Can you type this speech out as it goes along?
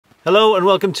Hello and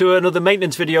welcome to another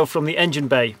maintenance video from the engine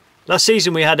bay. Last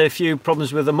season we had a few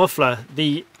problems with the muffler.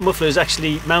 The muffler is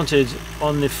actually mounted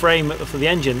on the frame for the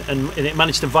engine and it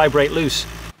managed to vibrate loose.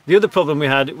 The other problem we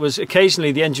had was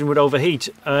occasionally the engine would overheat,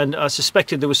 and I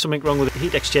suspected there was something wrong with the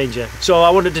heat exchanger. So I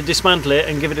wanted to dismantle it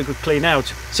and give it a good clean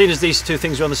out. Seeing as these two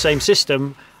things are on the same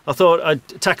system, I thought I'd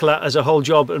tackle that as a whole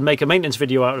job and make a maintenance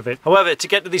video out of it. However, to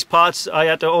get to these parts I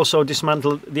had to also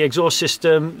dismantle the exhaust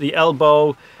system, the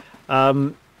elbow,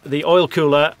 the oil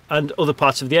cooler and other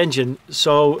parts of the engine.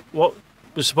 So what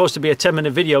was supposed to be a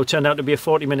 10-minute video turned out to be a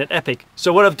 40-minute epic.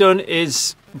 So what I've done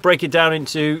is break it down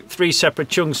into 3 separate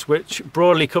chunks, which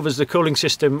broadly covers the cooling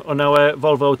system on our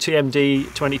Volvo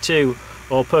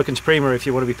TMD22, or Perkins Prima if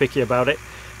you want to be picky about it.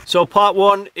 So part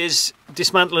 1 is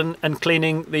dismantling and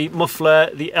cleaning the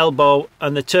muffler, the elbow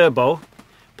and the turbo.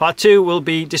 Part 2 will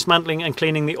be dismantling and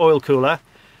cleaning the oil cooler.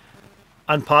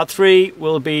 And part 3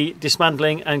 will be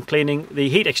dismantling and cleaning the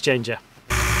heat exchanger.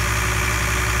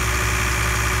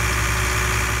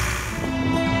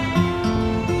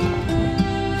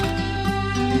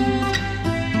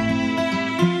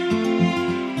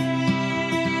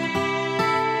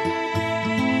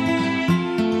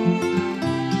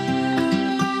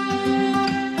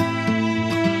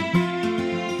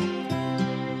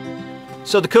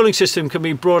 So the cooling system can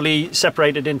be broadly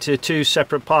separated into 2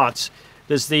 separate parts.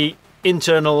 There's the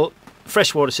internal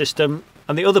freshwater system,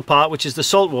 and the other part, which is the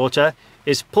salt water,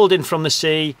 is pulled in from the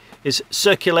sea, is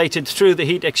circulated through the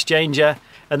heat exchanger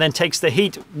and then takes the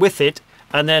heat with it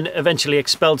and then eventually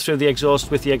expelled through the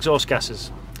exhaust with the exhaust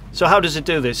gases. So how does it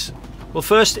do this? Well,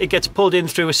 first it gets pulled in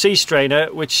through a sea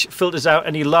strainer which filters out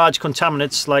any large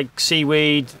contaminants like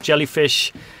seaweed,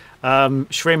 jellyfish,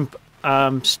 shrimp,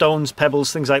 stones,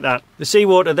 pebbles, things like that. The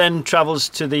seawater then travels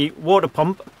to the water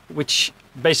pump, which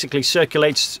basically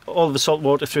circulates all of the salt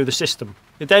water through the system.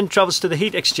 It then travels to the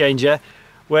heat exchanger,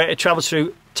 where it travels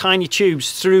through tiny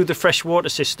tubes through the freshwater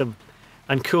system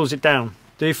and cools it down.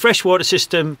 The freshwater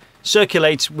system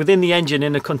circulates within the engine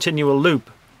in a continual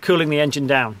loop, cooling the engine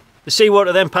down. The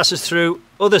seawater then passes through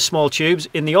other small tubes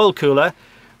in the oil cooler,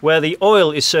 where the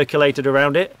oil is circulated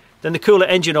around it. Then the cooler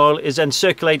engine oil is then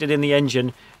circulated in the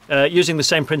engine using the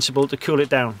same principle to cool it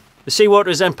down. The seawater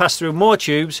is then passed through more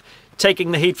tubes,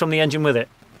 taking the heat from the engine with it.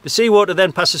 The seawater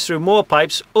then passes through more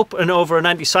pipes up and over an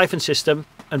anti-siphon system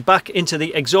and back into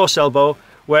the exhaust elbow,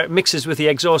 where it mixes with the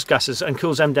exhaust gases and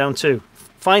cools them down too.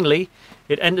 Finally,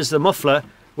 it enters the muffler,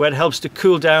 where it helps to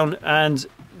cool down and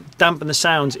dampen the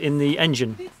sounds in the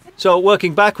engine. So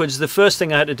working backwards, the first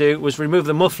thing I had to do was remove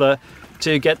the muffler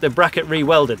to get the bracket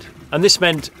re-welded, and this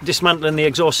meant dismantling the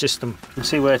exhaust system. You can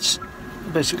see where it's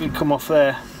basically come off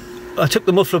there. I took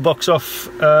the muffler box off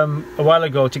a while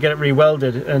ago to get it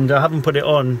re-welded, and I haven't put it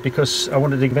on because I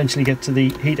wanted to eventually get to the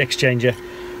heat exchanger,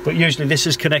 but usually this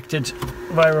is connected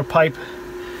via a pipe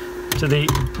to the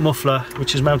muffler,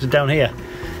 which is mounted down here.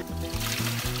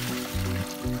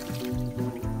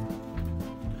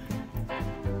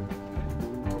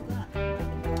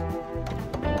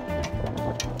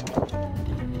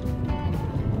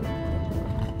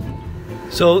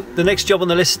 So the next job on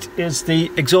the list is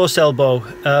the exhaust elbow.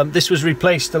 This was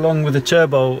replaced along with the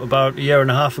turbo about 1.5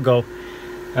 years ago,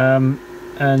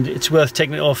 and it's worth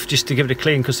taking it off just to give it a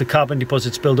clean, because the carbon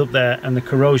deposits build up there and the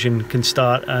corrosion can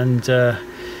start, and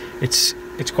it's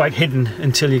quite hidden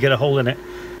until you get a hole in it.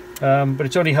 But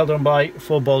it's only held on by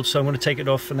 4 bolts, so I'm going to take it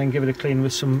off and then give it a clean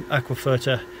with some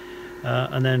aquafilter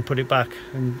and then put it back.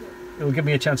 And it'll give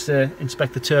me a chance to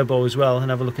inspect the turbo as well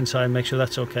and have a look inside and make sure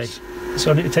that's okay.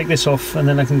 So I need to take this off and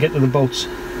then I can get to the bolts.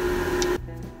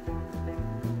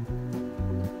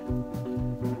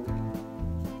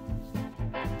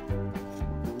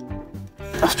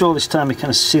 After all this time it kind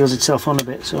of seals itself on a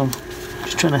bit, so I'm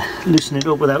just trying to loosen it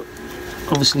up without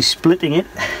obviously splitting it.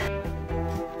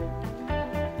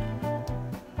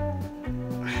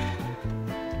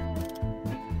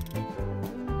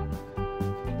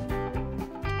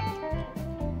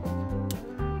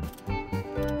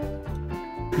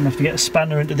 I'm going to have to get a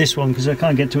spanner into this one because I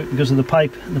can't get to it because of the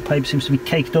pipe, and the pipe seems to be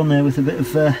caked on there with a bit of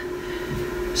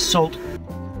salt.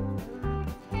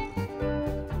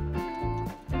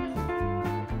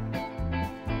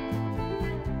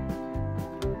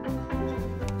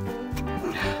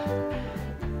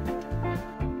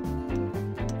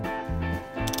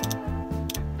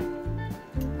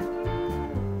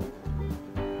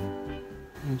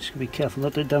 I'm just going to be careful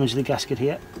not to damage the gasket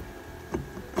here.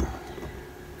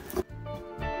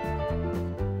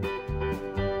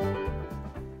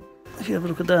 If you have a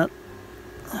look at that,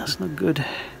 that's not good.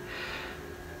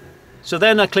 So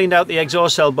then I cleaned out the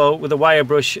exhaust elbow with a wire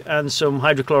brush and some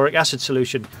hydrochloric acid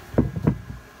solution.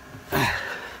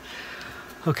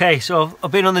 Okay, so I've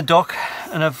been on the dock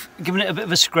and I've given it a bit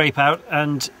of a scrape out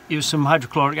and used some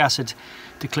hydrochloric acid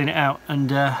to clean it out, and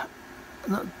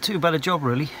not too bad a job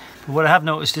really. But what I have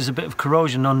noticed is a bit of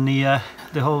corrosion on the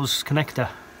hose connector,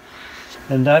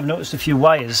 and I've noticed a few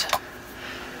wires,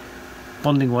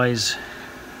 bonding wires,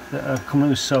 that are come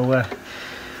loose, so I'm going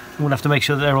to have to make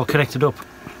sure that they're all connected up.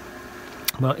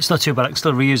 Well, it's not too bad, I can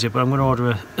still reuse it, but I'm going to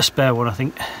order a spare one I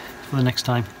think for the next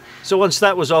time. So once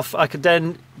that was off, I could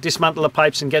then dismantle the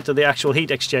pipes and get to the actual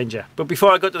heat exchanger. But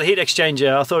before I got to the heat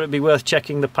exchanger, I thought it'd be worth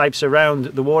checking the pipes around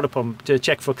the water pump to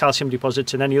check for calcium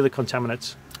deposits and any other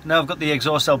contaminants. Now I've got the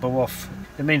exhaust elbow off,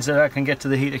 it means that I can get to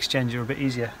the heat exchanger a bit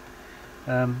easier.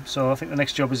 So I think the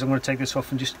next job is I'm going to take this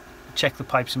off and just check the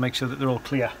pipes and make sure that they're all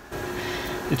clear.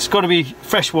 It's got to be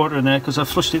fresh water in there because I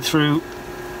flushed it through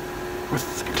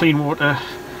with clean water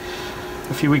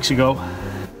a few weeks ago.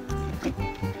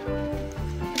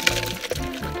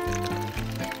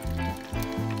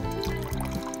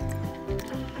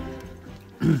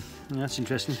 That's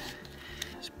interesting.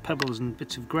 There's pebbles and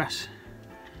bits of grass.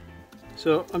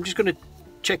 So I'm just going to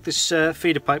check this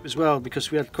feeder pipe as well, because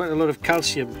we had quite a lot of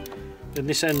calcium in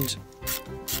this end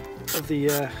of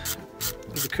the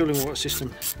cooling water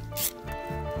system.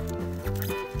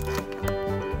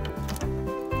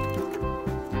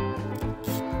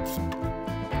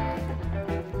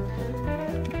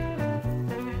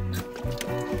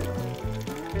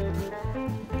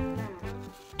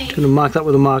 I'm going to mark that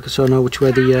with a marker so I know which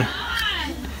way the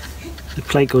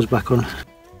plate goes back on.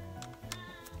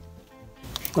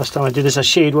 Last time I did this I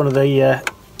sheared one of the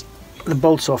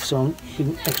bolts off, so I'm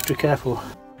being extra careful.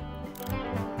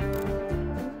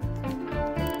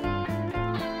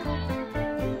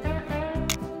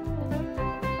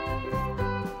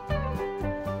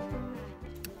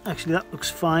 Actually that looks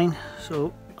fine,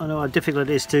 so I know how difficult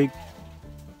it is to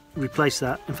replace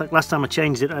that. In fact, last time I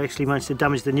changed it I actually managed to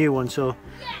damage the new one, so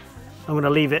I'm going to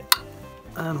leave it,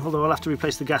 although I'll have to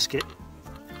replace the gasket.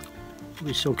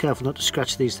 Be so careful not to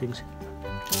scratch these things.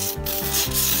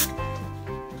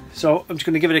 So I'm just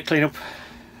going to give it a clean up,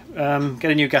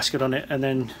 get a new gasket on it and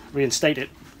then reinstate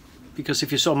it, because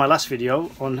if you saw my last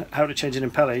video on how to change an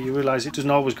impeller, you realise it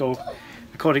doesn't always go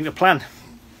according to plan,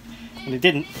 and it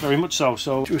didn't very much so.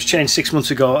 So it was changed 6 months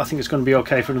ago. I think it's going to be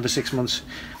okay for another 6 months.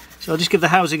 So I'll just give the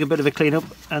housing a bit of a clean up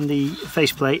and the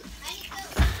faceplate,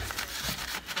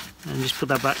 and just put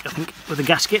that back I think with a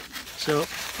gasket. So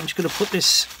I'm just going to put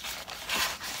this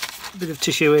bit of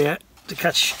tissue here to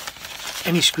catch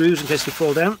any screws in case they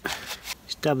fall down.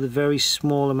 Just dab the very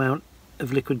small amount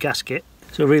of liquid gasket,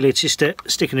 so really it's just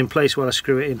sticking in place while I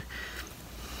screw it in.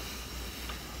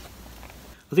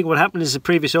 I think what happened is the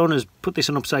previous owners put this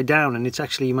on upside down and it's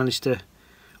actually managed to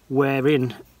wear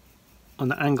in on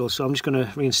the angle, so I'm just going to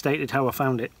reinstate it how I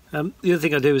found it. The other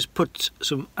thing I do is put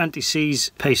some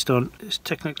anti-seize paste on. It's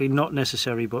technically not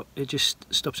necessary, but it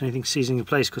just stops anything seizing in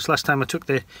place, because last time I took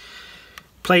the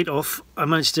plate off I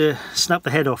managed to snap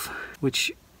the head off,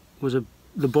 which was a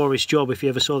laborious job if you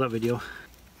ever saw that video.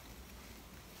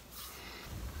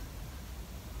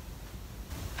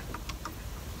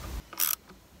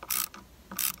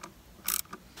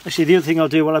 Actually, the other thing I'll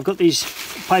do while I've got these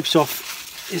pipes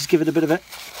off is give it a bit of a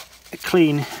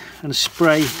clean and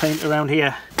spray paint around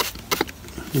here.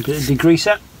 A bit of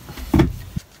degreaser.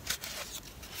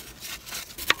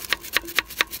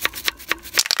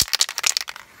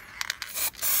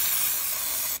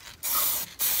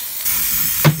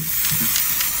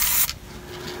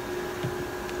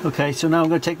 Okay, so now I'm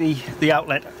going to take the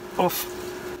outlet off.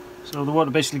 So the water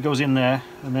basically goes in there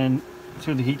and then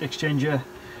through the heat exchanger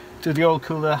to the oil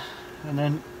cooler and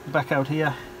then back out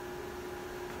here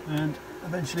and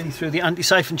eventually through the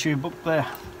anti-siphon tube up there.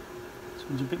 This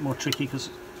one's a bit more tricky because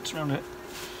it's around a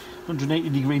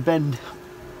 180-degree bend.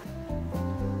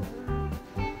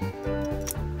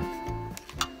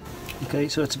 Okay,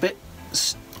 so it's a bit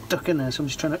stuck in there, so I'm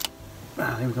just trying to,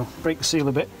 there we go, break the seal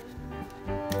a bit.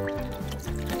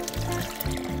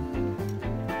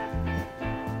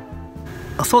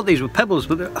 I thought these were pebbles,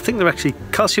 but I think they're actually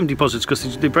calcium deposits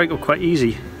because they break up quite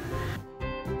easy.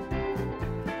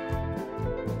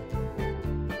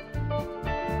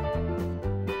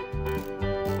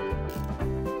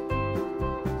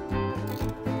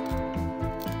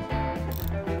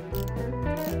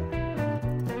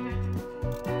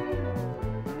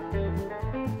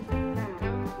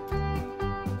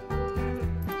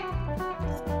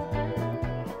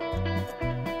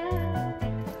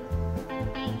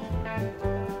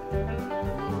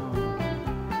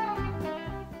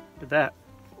 That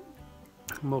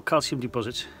more calcium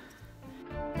deposits.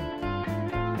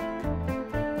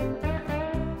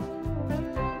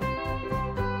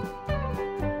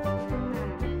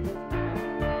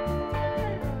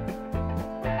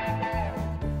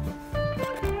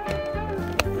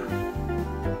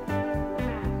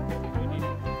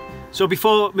 So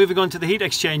before moving on to the heat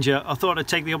exchanger, I thought I'd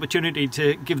take the opportunity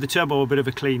to give the turbo a bit of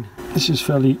a clean. This is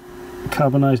fairly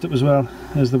carbonised up as well.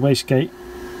 There's the wastegate,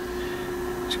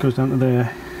 which goes down to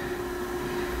there.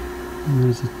 And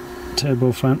there's the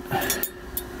turbo fan.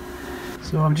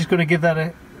 So I'm just going to give that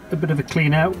a bit of a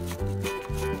clean out.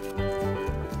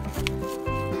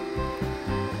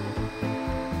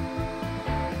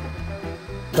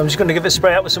 So I'm just going to give it a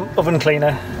spray out with some oven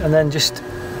cleaner and then just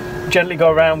gently go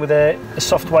around with a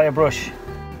soft wire brush.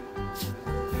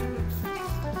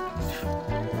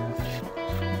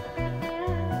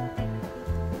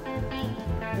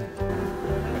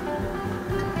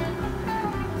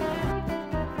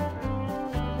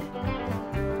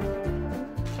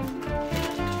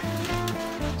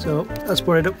 So that's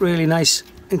brought it up really nice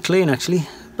and clean, actually,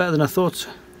 better than I thought.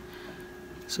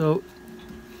 So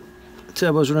the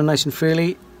turbo's running nice and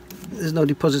freely, there's no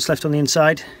deposits left on the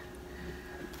inside.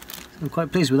 I'm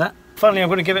quite pleased with that. Finally, I'm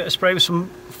going to give it a spray with some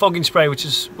fogging spray, which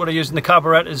is what I use in the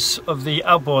carburetors of the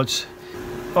outboards.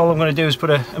 All I'm going to do is put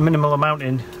a minimal amount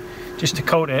in just to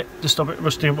coat it, to stop it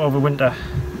rusting up over winter,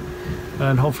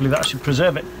 and hopefully that should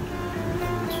preserve it.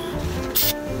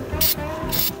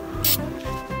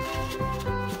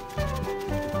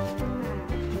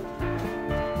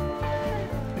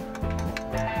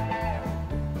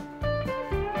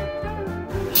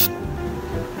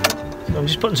 I'm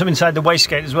just putting some inside the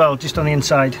wastegate as well, just on the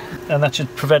inside, and that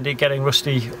should prevent it getting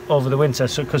rusty over the winter,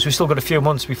 so because we've still got a few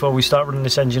months before we start running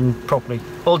this engine properly.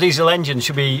 All diesel engines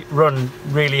should be run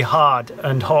really hard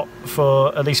and hot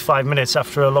for at least 5 minutes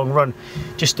after a long run,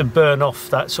 just to burn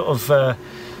off that sort of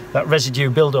that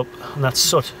residue build-up and that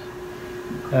soot,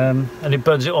 and it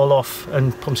burns it all off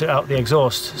and pumps it out the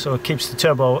exhaust, so it keeps the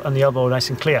turbo and the elbow nice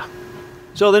and clear.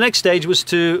 So the next stage was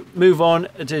to move on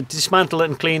to dismantle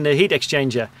and clean the heat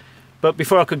exchanger. But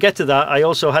before I could get to that, I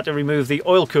also had to remove the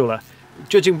oil cooler.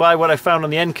 Judging by what I found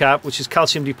on the end cap, which is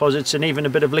calcium deposits and even a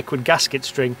bit of liquid gasket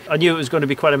string, I knew it was going to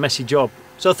be quite a messy job.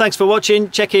 So thanks for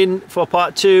watching. Check in for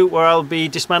part 2, where I'll be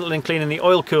dismantling and cleaning the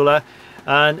oil cooler,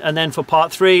 and then for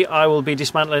part 3 I will be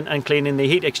dismantling and cleaning the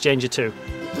heat exchanger too.